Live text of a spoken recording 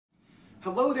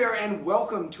Hello there and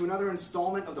welcome to another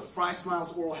installment of the Fry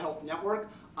Smiles Oral Health Network.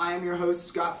 I am your host,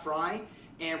 Scott Fry,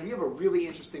 and we have a really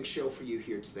interesting show for you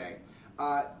here today.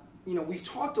 We've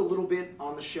talked a little bit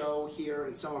on the show here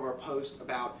in some of our posts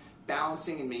about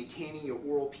balancing and maintaining your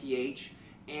oral pH,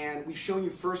 and we've shown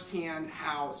you firsthand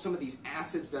how some of these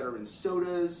acids that are in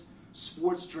sodas,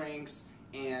 sports drinks,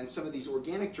 and some of these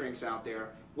organic drinks out there,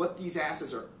 what these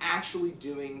acids are actually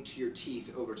doing to your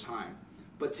teeth over time.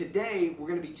 But today, we're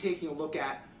going to be taking a look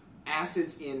at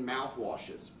acids in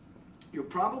mouthwashes. You'll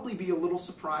probably be a little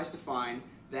surprised to find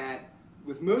that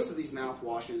with most of these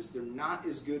mouthwashes, they're not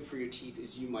as good for your teeth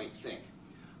as you might think.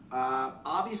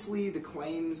 Obviously, the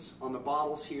claims on the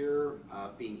bottles here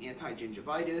of being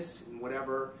anti-gingivitis and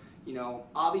whatever,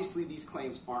 obviously these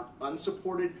claims aren't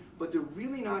unsupported, but they're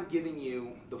really not giving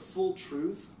you the full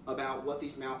truth about what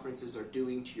these mouth rinses are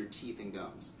doing to your teeth and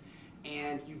gums.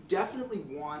 And you definitely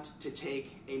want to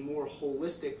take a more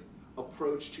holistic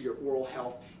approach to your oral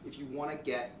health if you want to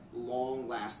get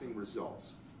long-lasting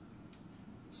results.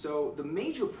 So the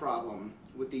major problem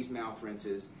with these mouth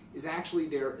rinses is actually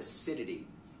their acidity.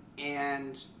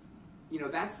 And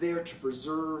that's there to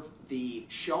preserve the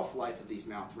shelf life of these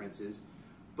mouth rinses.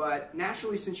 But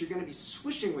naturally, since you're going to be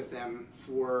swishing with them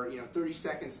for 30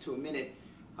 seconds to a minute,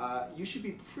 you should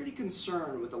be pretty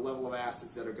concerned with the level of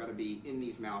acids that are going to be in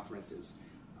these mouth rinses.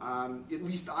 At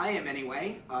least I am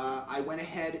anyway. I went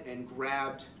ahead and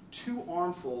grabbed 2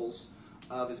 armfuls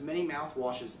of as many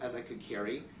mouthwashes as I could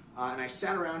carry, and I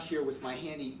sat around here with my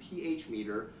handy pH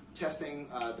meter testing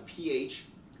the pH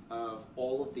of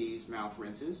all of these mouth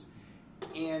rinses.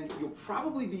 And you'll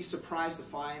probably be surprised to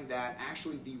find that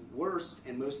actually the worst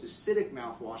and most acidic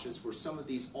mouthwashes were some of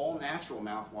these all-natural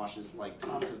mouthwashes like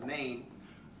Tom's of Maine.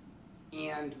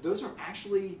 And those are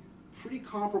actually pretty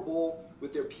comparable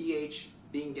with their pH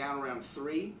being down around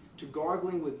 3 to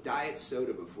gargling with diet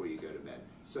soda before you go to bed.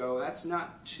 So that's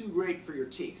not too great for your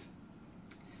teeth.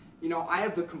 I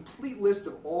have the complete list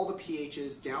of all the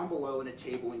pHs down below in a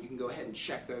table, and you can go ahead and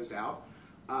check those out.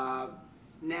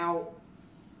 Now,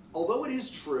 although it is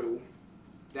true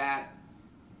that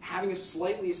having a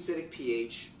slightly acidic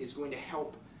pH is going to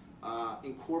help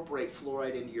incorporate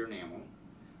fluoride into your enamel,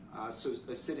 so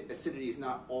acidity is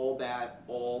not all bad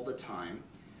all the time.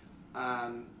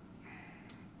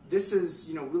 This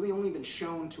has really only been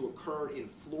shown to occur in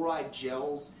fluoride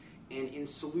gels and in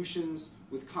solutions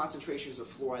with concentrations of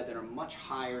fluoride that are much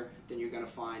higher than you're going to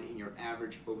find in your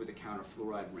average over-the-counter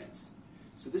fluoride rinse.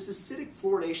 So this acidic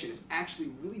fluoridation is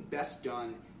actually really best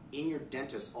done in your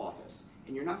dentist's office,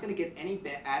 and you're not going to get any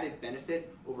added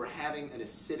benefit over having an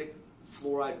acidic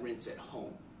fluoride rinse at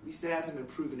home. At least that hasn't been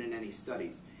proven in any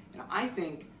studies. And I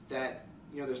think that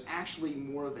there's actually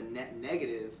more of a net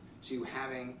negative to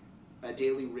having a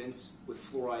daily rinse with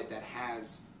fluoride that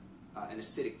has an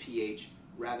acidic pH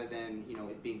rather than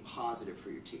it being positive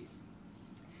for your teeth.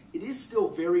 It is still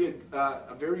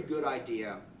a very good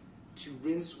idea to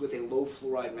rinse with a low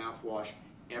fluoride mouthwash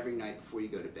every night before you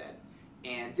go to bed.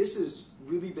 And this has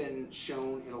really been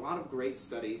shown in a lot of great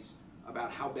studies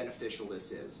about how beneficial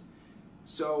this is.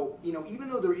 So, even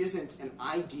though there isn't an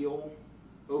ideal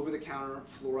over-the-counter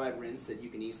fluoride rinse that you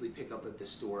can easily pick up at the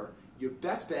store, your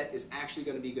best bet is actually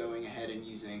going to be going ahead and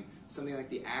using something like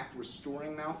the Act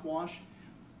Restoring mouthwash,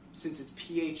 since its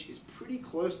pH is pretty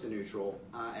close to neutral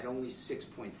at only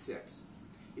 6.6.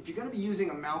 If you're going to be using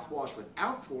a mouthwash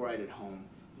without fluoride at home,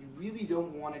 you really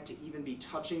don't want it to even be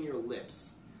touching your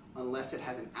lips unless it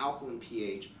has an alkaline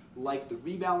pH, like the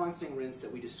rebalancing rinse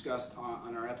that we discussed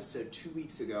on our episode 2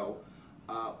 weeks ago,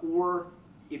 or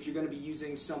if you're going to be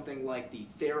using something like the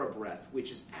TheraBreath,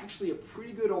 which is actually a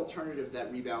pretty good alternative to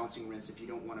that rebalancing rinse if you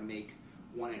don't want to make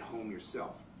one at home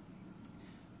yourself.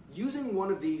 Using one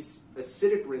of these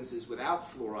acidic rinses without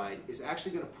fluoride is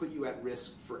actually going to put you at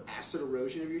risk for acid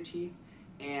erosion of your teeth,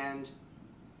 and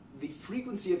the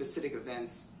frequency of acidic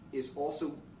events is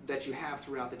also that you have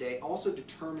throughout the day also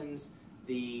determines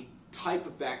the type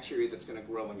of bacteria that's going to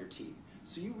grow in your teeth.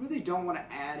 So you really don't want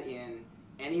to add in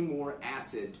any more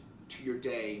acid to your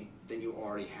day than you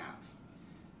already have.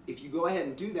 If you go ahead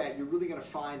and do that, you're really going to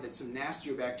find that some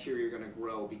nastier bacteria are going to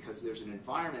grow because there's an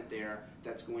environment there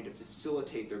that's going to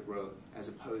facilitate their growth as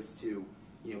opposed to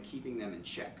keeping them in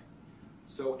check.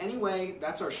 So anyway,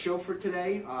 that's our show for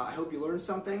today. I hope you learned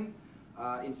something.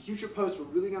 In future posts, we're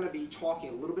really going to be talking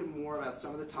a little bit more about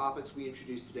some of the topics we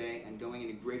introduced today and going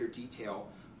into greater detail.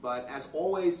 But as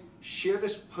always, share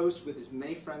this post with as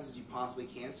many friends as you possibly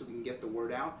can so we can get the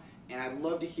word out. And I'd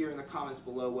love to hear in the comments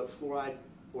below what fluoride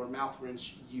mouth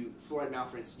rinse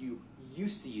you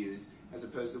used to use as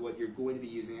opposed to what you're going to be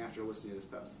using after listening to this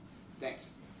post.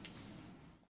 Thanks.